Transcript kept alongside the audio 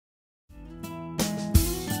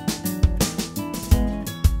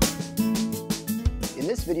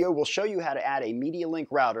this video, we'll show you how to add a Medialink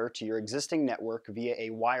router to your existing network via a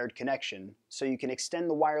wired connection so you can extend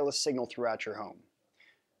the wireless signal throughout your home.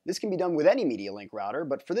 This can be done with any Medialink router,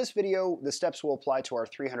 but for this video, the steps will apply to our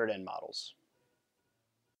 300N models.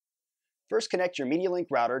 First, connect your Medialink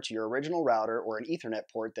router to your original router or an Ethernet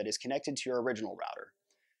port that is connected to your original router.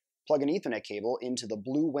 Plug an Ethernet cable into the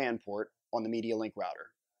blue WAN port on the Medialink router.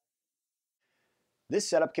 This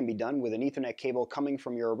setup can be done with an Ethernet cable coming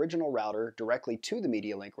from your original router directly to the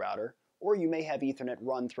Medialink router, or you may have Ethernet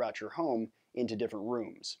run throughout your home into different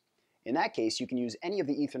rooms. In that case, you can use any of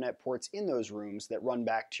the Ethernet ports in those rooms that run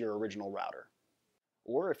back to your original router.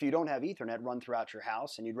 Or if you don't have Ethernet run throughout your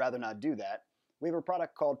house and you'd rather not do that, we have a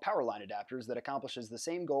product called Powerline adapters that accomplishes the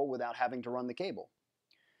same goal without having to run the cable.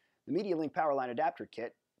 The Medialink Powerline adapter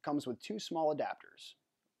kit comes with two small adapters.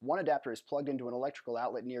 One adapter is plugged into an electrical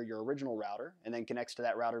outlet near your original router and then connects to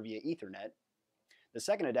that router via Ethernet. The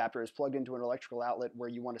second adapter is plugged into an electrical outlet where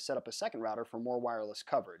you want to set up a second router for more wireless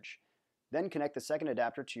coverage. Then connect the second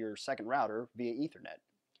adapter to your second router via Ethernet.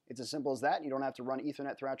 It's as simple as that, and you don't have to run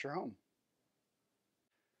Ethernet throughout your home.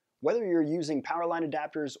 Whether you're using Powerline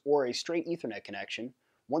adapters or a straight Ethernet connection,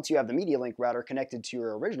 once you have the Medialink router connected to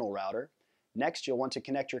your original router, next you'll want to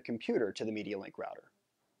connect your computer to the Medialink router.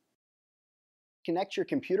 Connect your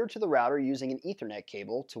computer to the router using an Ethernet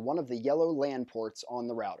cable to one of the yellow LAN ports on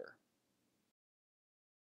the router.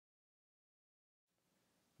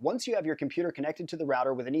 Once you have your computer connected to the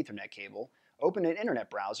router with an Ethernet cable, open an internet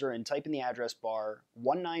browser and type in the address bar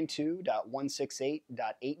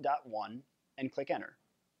 192.168.8.1 and click Enter.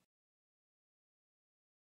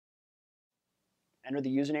 Enter the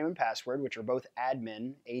username and password, which are both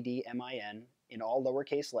admin, A-D-M-I-N, in all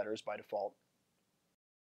lowercase letters by default.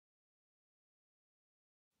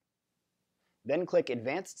 Then click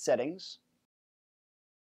Advanced Settings.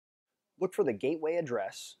 Look for the gateway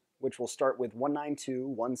address, which will start with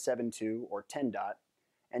 192.172 or 10.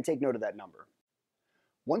 And take note of that number.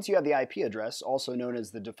 Once you have the IP address, also known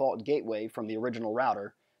as the default gateway from the original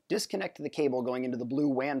router, disconnect the cable going into the blue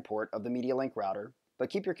WAN port of the Medialink router,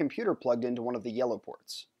 but keep your computer plugged into one of the yellow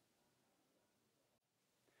ports.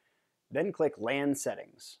 Then click LAN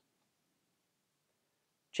Settings.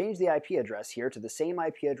 Change the IP address here to the same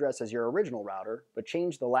IP address as your original router, but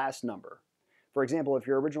change the last number. For example, if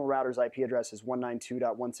your original router's IP address is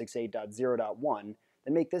 192.168.0.1,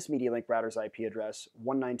 then make this Medialink router's IP address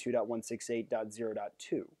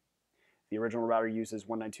 192.168.0.2. If the original router uses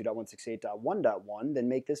 192.168.1.1, then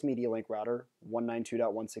make this Medialink router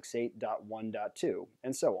 192.168.1.2,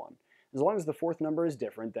 and so on. As long as the fourth number is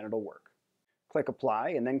different, then it'll work. Click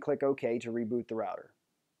Apply, and then click OK to reboot the router.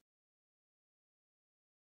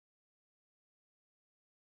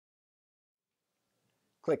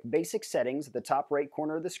 Click Basic Settings at the top right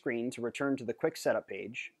corner of the screen to return to the Quick Setup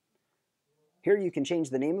page. Here you can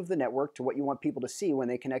change the name of the network to what you want people to see when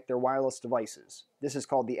they connect their wireless devices. This is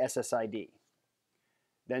called the SSID.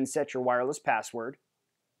 Then set your wireless password.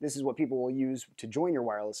 This is what people will use to join your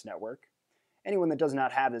wireless network. Anyone that does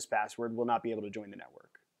not have this password will not be able to join the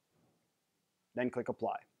network. Then click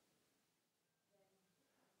Apply.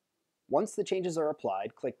 Once the changes are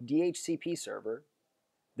applied, click DHCP Server,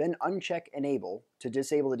 then uncheck Enable to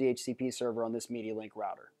disable the DHCP server on this Medialink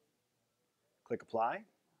router. Click Apply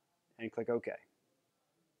and click OK.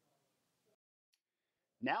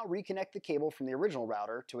 Now reconnect the cable from the original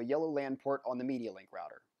router to a yellow LAN port on the Medialink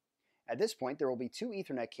router. At this point, there will be two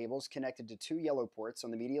Ethernet cables connected to two yellow ports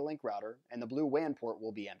on the Medialink router, and the blue WAN port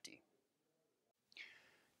will be empty.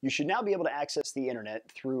 You should now be able to access the internet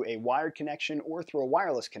through a wired connection or through a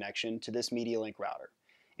wireless connection to this Medialink router.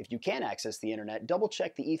 If you can access the internet,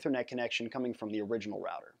 double-check the Ethernet connection coming from the original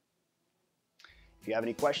router. If you have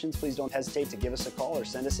any questions, please don't hesitate to give us a call or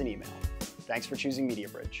send us an email. Thanks for choosing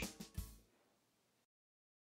Mediabridge.